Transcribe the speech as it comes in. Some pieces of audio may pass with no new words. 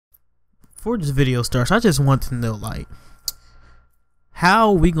before this video starts, I just want to know, like, how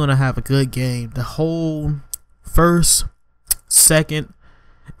are we gonna have a good game the whole first, second,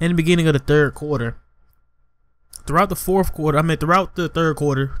 and the beginning of the third quarter? Throughout the fourth quarter, I mean, throughout the third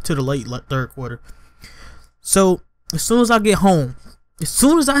quarter to the late third quarter. So, as soon as I get home, as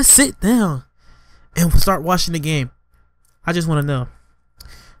soon as I sit down and start watching the game, I just want to know,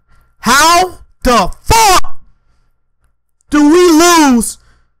 how the fuck do we lose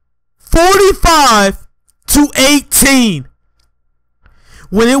 45-18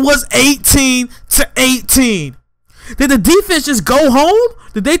 when it was 18-18? Did the defense just go home?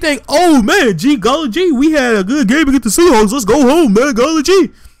 Did they think, oh man, golly gee, we had a good game against the Seahawks, let's go home, man, golly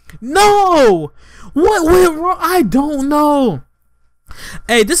gee? No! What went wrong? I don't know.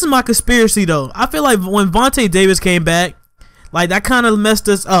 Hey, this is my conspiracy though. I feel like when Vontae Davis came back, like, that kind of messed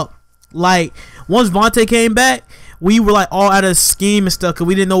us up. Like, once Vontae came back, we were like all out of scheme and stuff because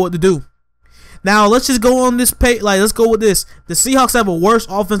we didn't know what to do. Now, let's just go on this page. Like, let's go with this. The Seahawks have a worse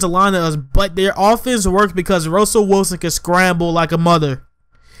offensive line than us, but their offense works because Russell Wilson can scramble like a mother.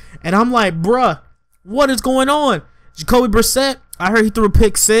 And I'm like, bruh, what is going on? Jacoby Brissett, I heard he threw a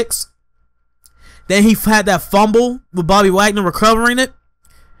pick 6. Then he had that fumble with Bobby Wagner recovering it.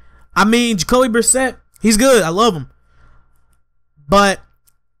 I mean, Jacoby Brissett, he's good. I love him. But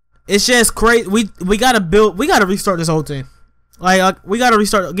it's just crazy. We gotta restart this whole team. Like, we gotta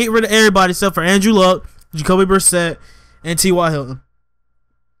restart, get rid of everybody except for Andrew Luck, Jacoby Brissett, and T.Y. Hilton,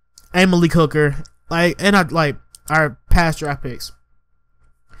 and Malik Hooker, and our past draft picks.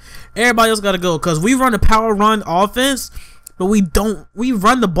 Everybody else gotta go because we run a power run offense, but we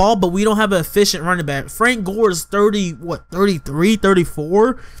run the ball, but we don't have an efficient running back. Frank Gore is 33,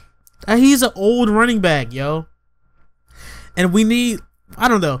 34. He's an old running back, yo. And we need, I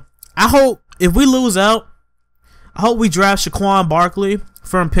don't know. I hope if we lose out, I hope we draft Shaquan Barkley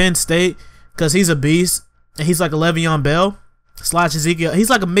from Penn State because he's a beast and he's like a Le'Veon Bell / Ezekiel. He's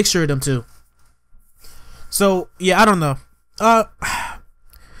like a mixture of them two. So yeah, I don't know.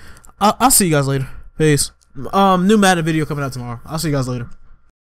 I'll see you guys later. Peace. New Madden video coming out tomorrow. I'll see you guys later.